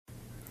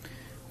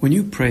When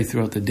you pray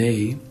throughout the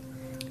day,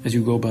 as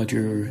you go about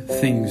your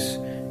things,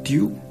 do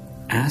you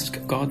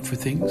ask God for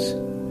things?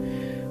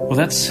 Well,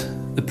 that's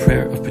the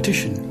prayer of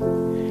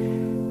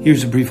petition.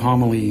 Here's a brief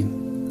homily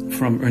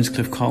from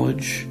Earnscliffe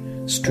College,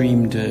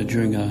 streamed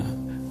during a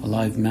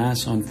live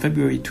mass on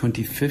February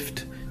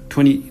 25th,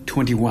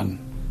 2021.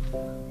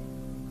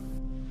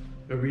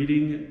 A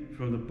reading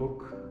from the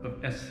book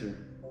of Esther.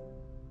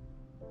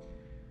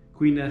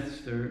 Queen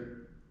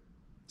Esther,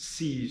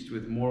 seized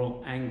with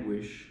moral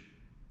anguish,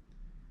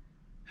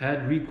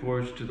 had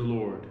recourse to the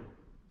Lord.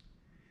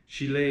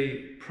 She lay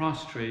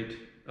prostrate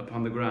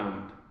upon the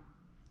ground,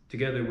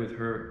 together with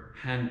her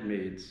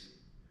handmaids,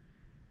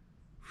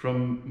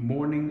 from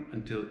morning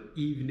until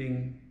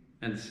evening,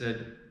 and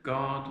said,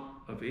 God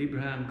of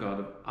Abraham,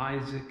 God of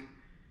Isaac,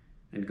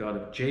 and God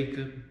of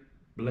Jacob,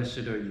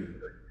 blessed are you.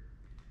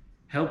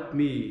 Help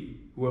me,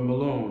 who am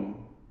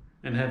alone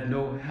and have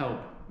no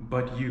help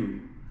but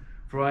you,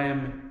 for I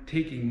am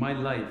taking my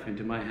life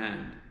into my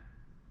hand.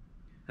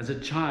 As a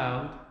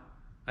child,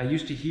 I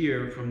used to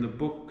hear from the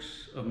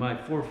books of my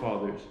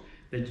forefathers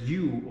that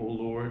you, O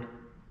Lord,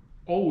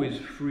 always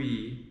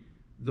free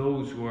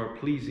those who are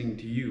pleasing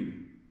to you.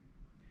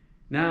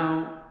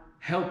 Now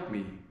help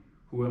me,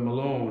 who am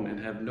alone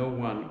and have no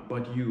one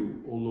but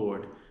you, O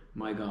Lord,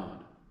 my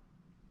God.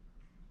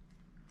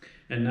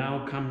 And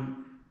now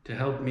come to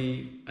help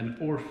me, an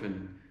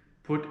orphan,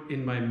 put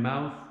in my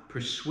mouth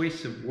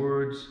persuasive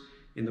words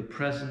in the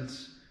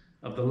presence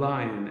of the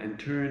lion, and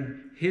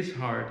turn his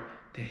heart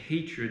to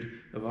hatred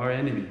of our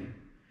enemy,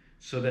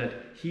 so that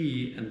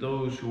he and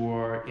those who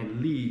are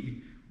in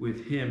league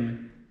with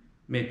him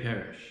may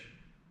perish.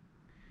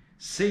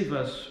 Save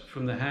us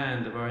from the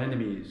hand of our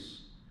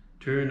enemies.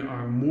 Turn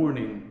our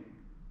mourning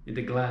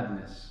into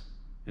gladness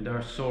and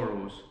our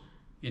sorrows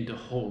into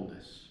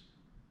wholeness.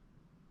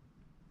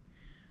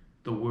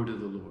 The word of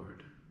the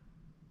Lord.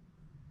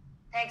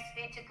 Thanks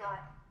be to God.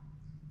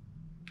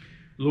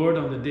 Lord,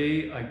 on the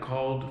day I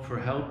called for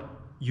help,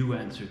 you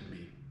answered me.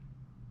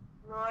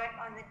 Lord,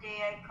 on the day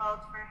I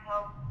called for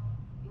help,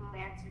 you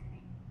answered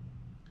me.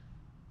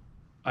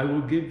 I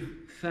will give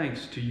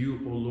thanks to you,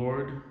 O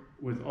Lord,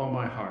 with all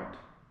my heart,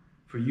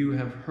 for you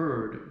have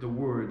heard the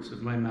words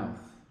of my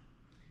mouth.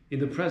 In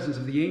the presence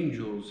of the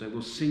angels, I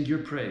will sing your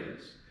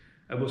praise.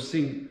 I will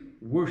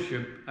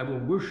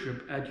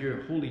worship at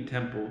your holy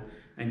temple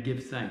and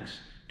give thanks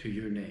to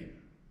your name.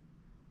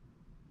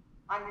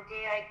 On the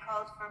day I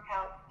called for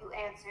help, you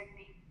answered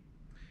me.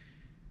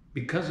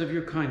 Because of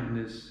your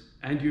kindness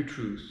and your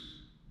truth,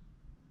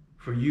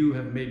 for you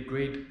have made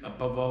great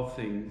above all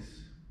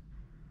things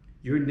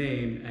your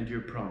name and your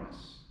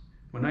promise.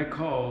 When I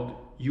called,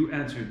 you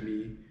answered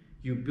me.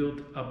 You built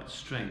up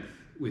strength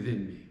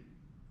within me.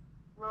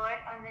 Lord,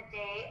 on the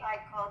day I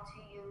called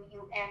to you,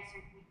 you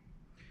answered me.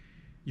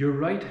 Your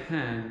right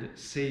hand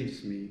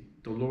saves me.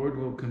 The Lord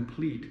will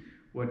complete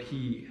what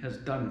he has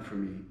done for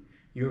me.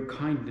 Your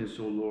kindness,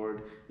 O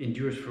Lord,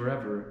 endures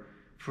forever.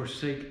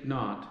 Forsake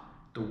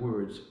not the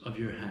words of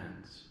your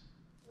hands.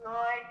 Lord,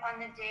 on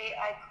the day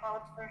I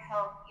called for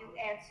help, you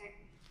answered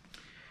me.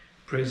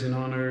 Praise and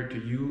honor to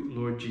you,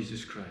 Lord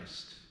Jesus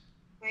Christ.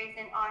 Praise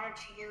and honor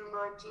to you,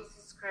 Lord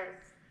Jesus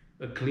Christ.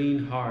 A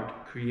clean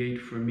heart create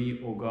for me,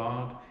 O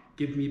God.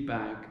 Give me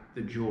back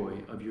the joy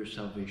of your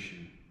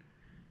salvation.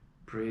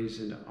 Praise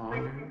and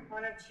honor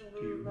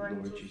to you,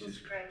 Lord Jesus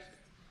Christ.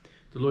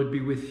 The Lord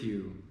be with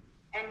you.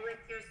 And with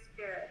your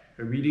spirit.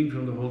 A reading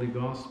from the Holy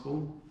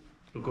Gospel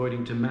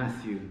according to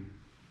Matthew.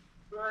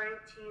 Glory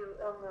to you,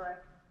 O Lord.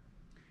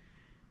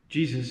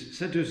 Jesus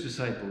said to his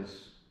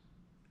disciples,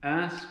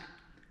 ask,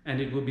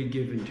 and it will be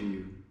given to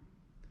you.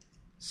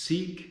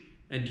 Seek,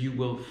 and you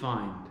will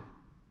find.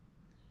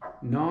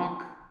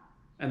 Knock,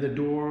 and the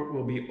door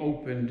will be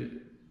opened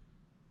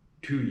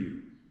to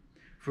you.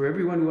 For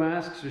everyone who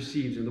asks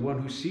receives, and the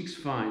one who seeks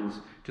finds.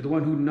 To the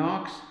one who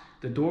knocks,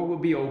 the door will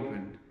be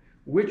opened.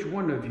 Which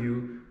one of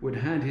you would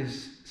hand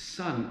his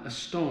son a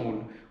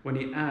stone when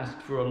he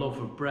asked for a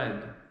loaf of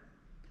bread?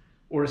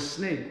 Or a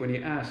snake when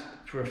he asked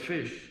for a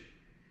fish?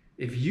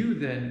 If you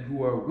then,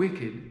 who are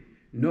wicked,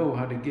 know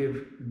how to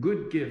give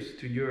good gifts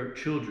to your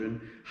children,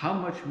 how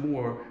much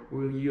more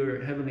will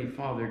your heavenly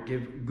Father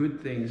give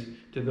good things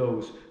to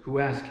those who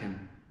ask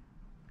him?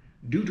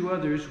 Do to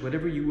others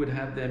whatever you would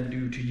have them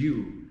do to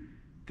you.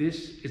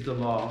 This is the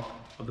law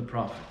of the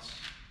prophets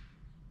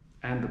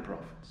and the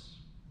prophets.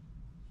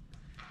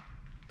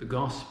 The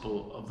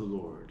Gospel of the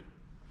Lord.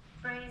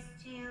 Praise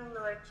to you,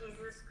 Lord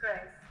Jesus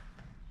Christ.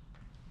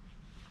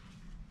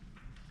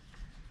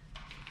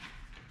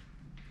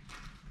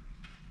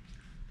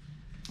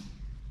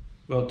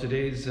 Well,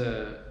 today's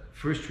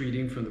first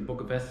reading from the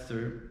book of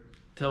Esther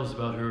tells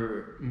about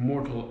her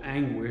mortal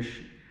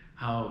anguish,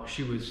 how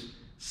she was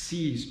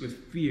seized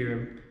with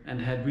fear and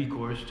had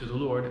recourse to the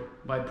Lord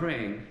by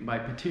praying, by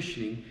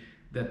petitioning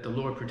that the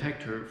Lord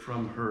protect her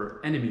from her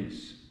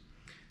enemies.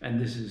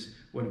 And this is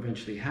what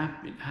eventually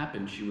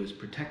happened. She was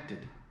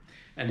protected.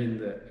 And in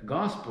the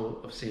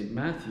Gospel of St.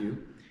 Matthew,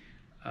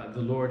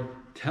 the Lord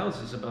tells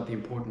us about the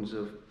importance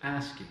of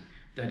asking.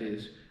 That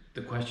is,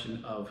 the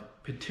question of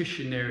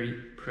petitionary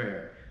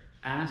prayer,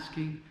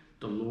 asking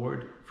the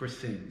Lord for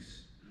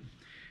things.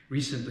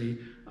 Recently,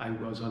 I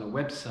was on a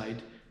website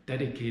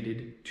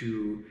dedicated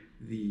to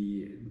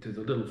the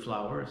little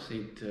flower,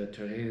 Saint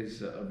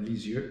Therese of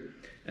Lisieux,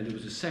 and there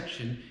was a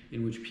section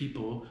in which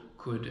people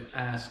could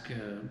ask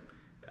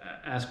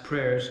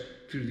prayers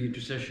through the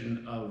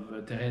intercession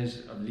of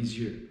Therese of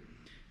Lisieux.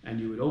 And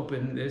you would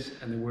open this,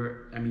 and there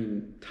were,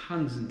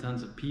 tons and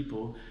tons of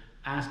people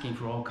asking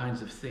for all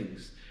kinds of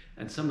things.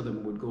 And some of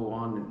them would go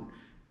on and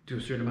do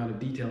a certain amount of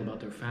detail about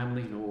their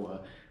family.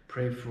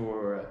 Pray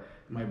for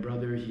my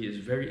brother. He is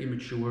very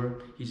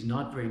immature. He's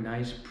not very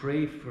nice.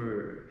 Pray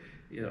for,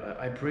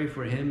 I pray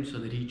for him so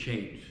that he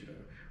change.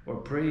 Or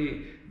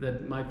pray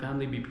that my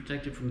family be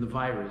protected from the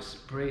virus.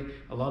 Pray.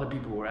 A lot of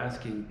people were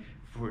asking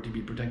to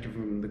be protected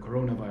from the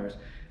coronavirus.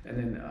 And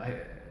then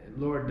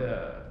Lord,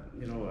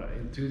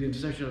 through the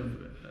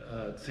intercession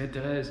of Saint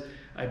Therese,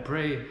 I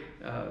pray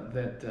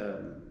that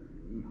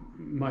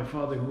my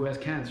father who has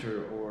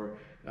cancer, or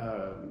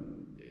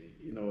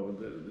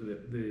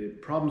the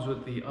problems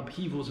with the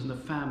upheavals in the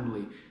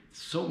family,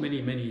 so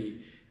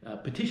many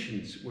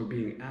petitions were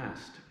being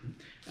asked.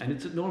 And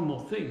it's a normal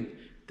thing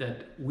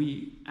that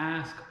we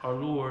ask our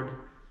Lord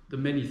the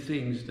many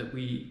things that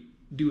we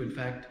do in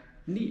fact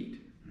need.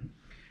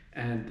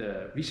 And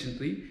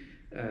recently,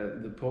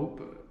 the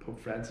Pope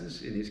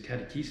Francis, in his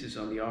catechesis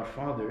on the Our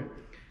Father,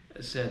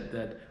 said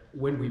that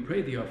when we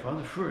pray the Our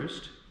Father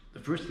the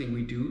first thing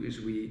we do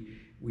is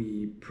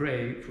we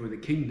pray for the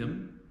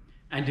kingdom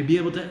and to be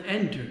able to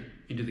enter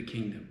into the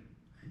kingdom.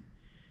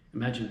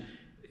 Imagine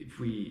if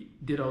we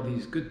did all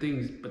these good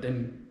things, but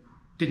then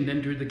didn't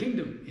enter the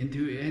kingdom,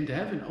 into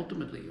heaven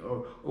ultimately,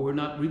 or we're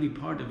not really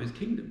part of his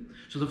kingdom.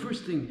 So the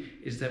first thing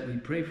is that we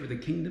pray for the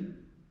kingdom,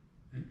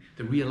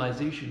 the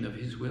realization of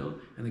his will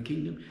and the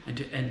kingdom, and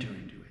to enter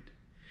into it.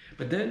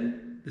 But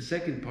then the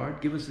second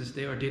part, give us this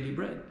day our daily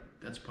bread.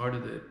 That's part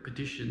of the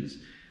petitions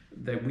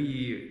that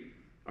we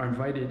are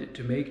invited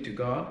to make to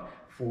God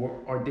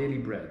for our daily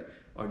bread,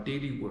 our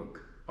daily work,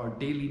 our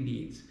daily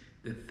needs,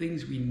 the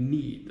things we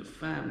need, the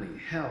family,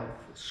 health,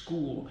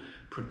 school,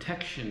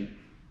 protection,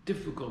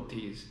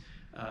 difficulties,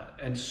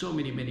 and so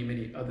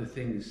many other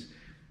things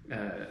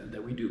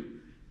that we do,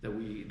 that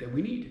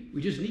we need.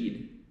 We just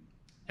need.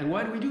 And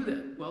why do we do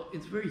that? Well,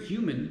 it's very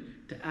human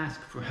to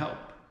ask for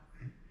help.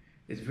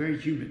 It's very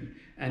human.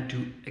 And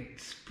to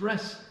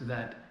express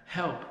that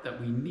help that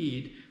we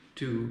need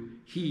to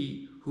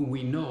He who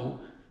we know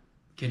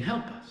can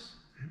help us.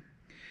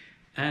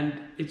 And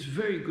it's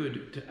very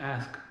good to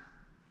ask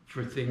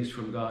for things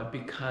from God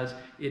because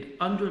it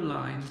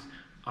underlines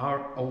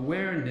our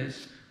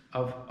awareness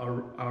of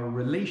our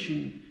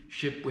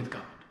relationship with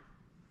God.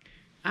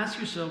 Ask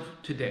yourself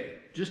today,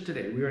 just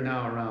today, we are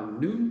now around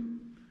noon.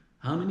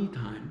 How many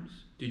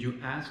times did you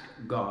ask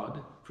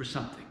God for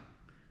something?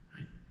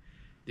 Right?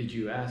 Did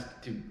you ask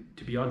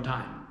to be on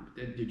time?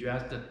 Did you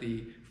ask that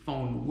the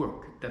phone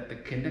work, that the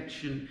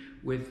connection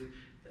with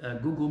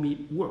Google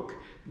Meet work,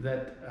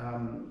 that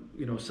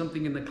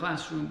something in the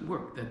classroom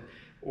work, that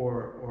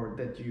or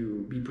that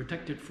you be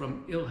protected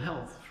from ill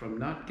health, from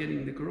not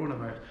getting the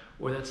coronavirus,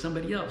 or that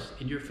somebody else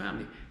in your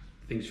family,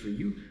 things for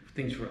you,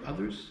 things for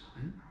others.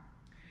 Right?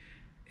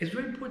 It's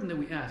very important that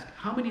we ask,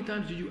 how many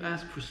times did you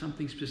ask for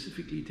something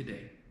specifically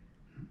today?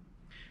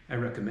 I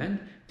recommend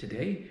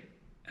today,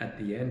 at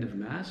the end of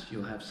Mass,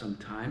 you'll have some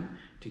time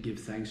to give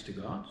thanks to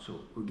God.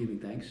 So we're giving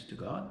thanks to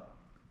God.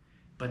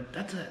 But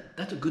that's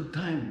a good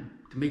time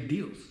to make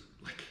deals.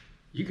 Like,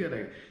 you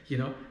gotta,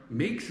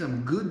 make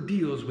some good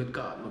deals with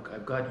God. Look,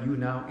 I've got you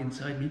now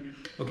inside me.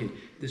 Okay,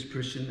 this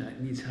person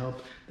needs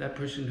help. That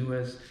person who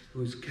has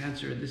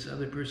cancer, this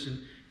other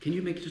person. Can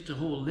you make just a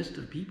whole list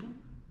of people?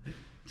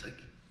 It's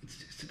like,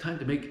 it's the time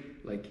to make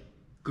like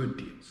good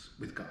deals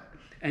with God.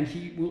 And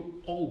He will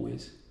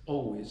always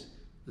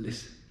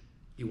listen.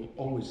 He will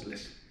always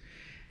listen.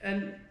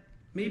 And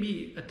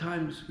maybe at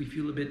times we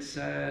feel a bit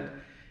sad,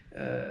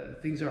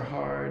 things are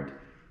hard,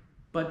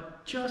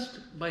 but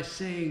just by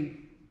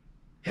saying,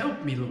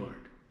 help me,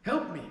 Lord,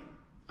 help me,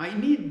 I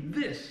need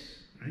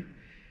this, right?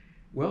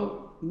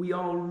 Well, we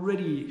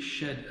already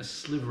shed a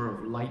sliver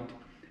of light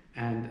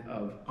and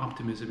of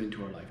optimism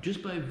into our life.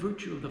 Just by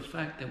virtue of the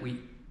fact that we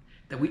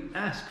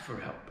ask for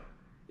help,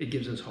 it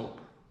gives us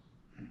hope.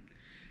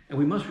 And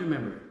we must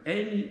remember,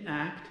 any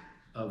act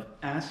of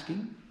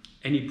asking,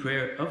 any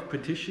prayer of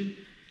petition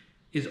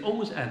is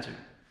always answered.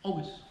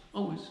 Always.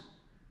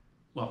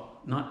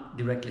 Well, not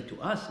directly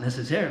to us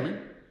necessarily.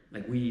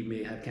 Like we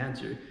may have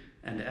cancer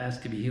and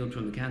ask to be healed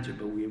from the cancer,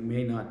 but we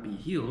may not be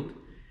healed.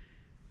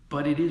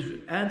 But it is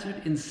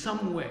answered in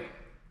some way.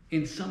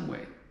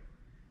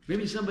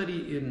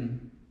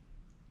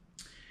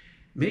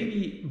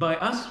 Maybe by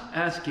us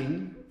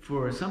asking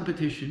for some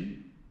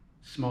petition,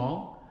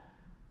 small,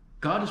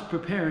 God is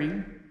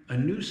preparing a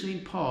new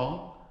St.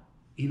 Paul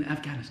in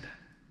Afghanistan,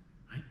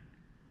 right?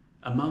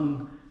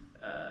 Among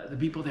the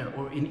people there,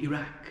 or in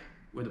Iraq,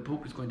 where the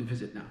Pope is going to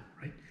visit now,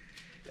 right?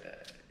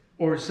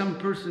 Or some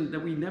person that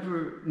we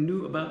never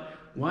knew about.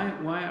 Why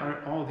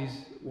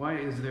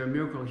is there a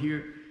miracle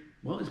here?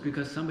 Well, it's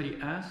because somebody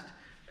asked,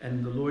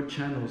 and the Lord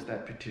channels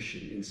that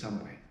petition in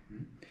some way.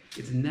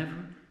 It's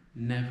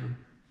never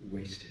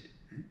wasted.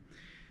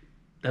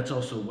 That's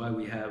also why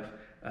we have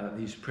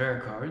these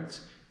prayer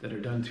cards that are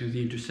done through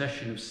the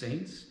intercession of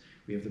saints.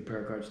 We have the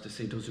prayer cards to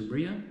Saint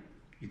Josemaria.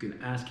 You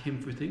can ask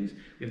him for things.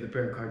 We have the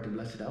prayer card to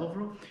Blessed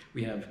Alvaro.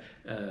 We have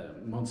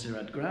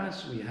Montserrat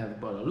Grace. We have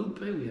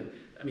Guadalupe. We have,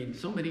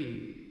 so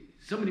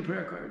many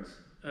prayer cards,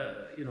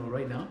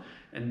 right now,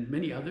 and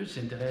many others.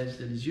 Saint Thérèse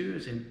de Lisieux,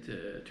 Saint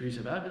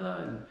Teresa of Avila,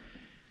 and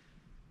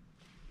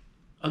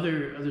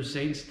other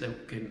saints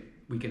that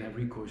we can have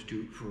recourse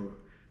to for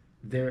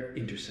their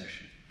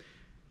intercession.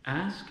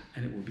 Ask,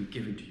 and it will be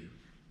given to you.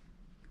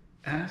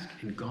 Ask,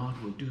 and God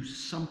will do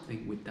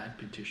something with that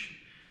petition.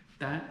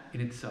 That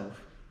in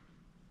itself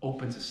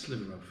opens a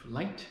sliver of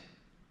light,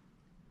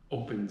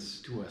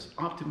 opens to us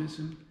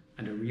optimism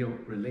and a real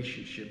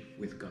relationship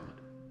with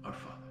God, our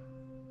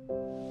Father.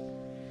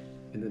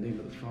 In the name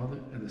of the Father,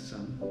 and the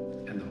Son,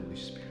 and the Holy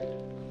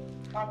Spirit.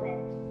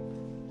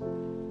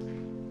 Amen.